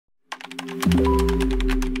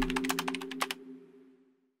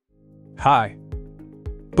Hi.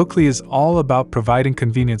 Bookly is all about providing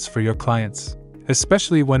convenience for your clients,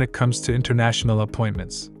 especially when it comes to international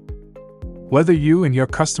appointments. Whether you and your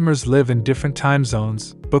customers live in different time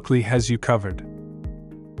zones, Bookly has you covered.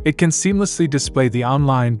 It can seamlessly display the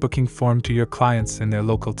online booking form to your clients in their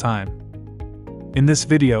local time. In this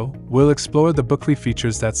video, we'll explore the Bookly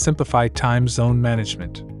features that simplify time zone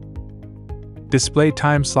management. Display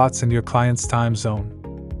time slots in your client's time zone.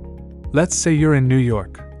 Let's say you're in New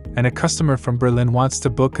York, and a customer from Berlin wants to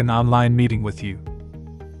book an online meeting with you.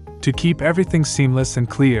 To keep everything seamless and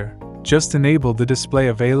clear, just enable the display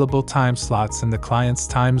available time slots in the client's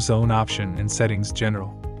time zone option in Settings General.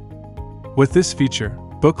 With this feature,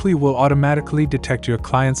 Bookly will automatically detect your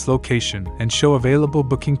client's location and show available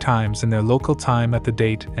booking times in their local time at the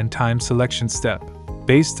date and time selection step,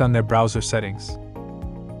 based on their browser settings.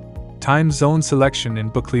 Time zone selection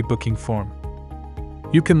in Bookly booking form.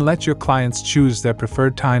 You can let your clients choose their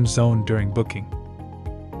preferred time zone during booking.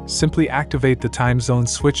 Simply activate the time zone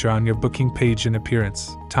switcher on your booking page in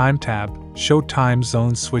Appearance, Time tab, Show Time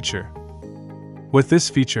Zone Switcher. With this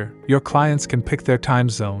feature, your clients can pick their time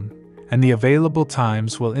zone, and the available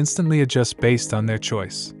times will instantly adjust based on their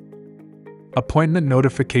choice. Appointment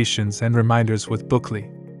notifications and reminders with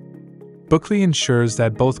Bookly. Bookly ensures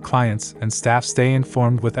that both clients and staff stay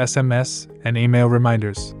informed with SMS and email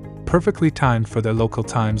reminders, perfectly timed for their local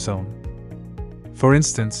time zone. For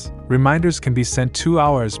instance, reminders can be sent 2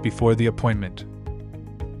 hours before the appointment.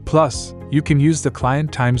 Plus, you can use the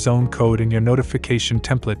client time zone code in your notification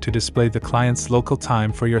template to display the client's local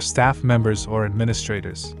time for your staff members or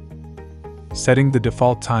administrators. Setting the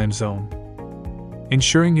default time zone.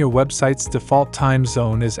 Ensuring your website's default time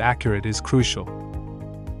zone is accurate is crucial.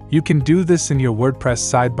 You can do this in your WordPress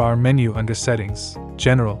sidebar menu under Settings,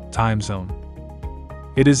 General, Time Zone.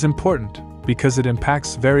 It is important because it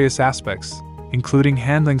impacts various aspects, including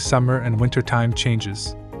handling summer and winter time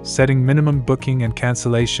changes, setting minimum booking and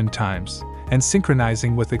cancellation times, and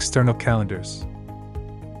synchronizing with external calendars.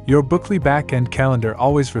 Your Bookly backend calendar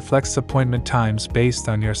always reflects appointment times based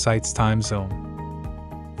on your site's time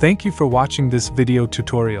zone. Thank you for watching this video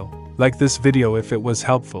tutorial. Like this video if it was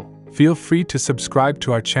helpful. Feel free to subscribe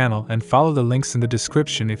to our channel and follow the links in the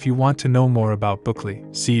description if you want to know more about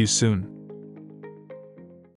Bookly. See you soon.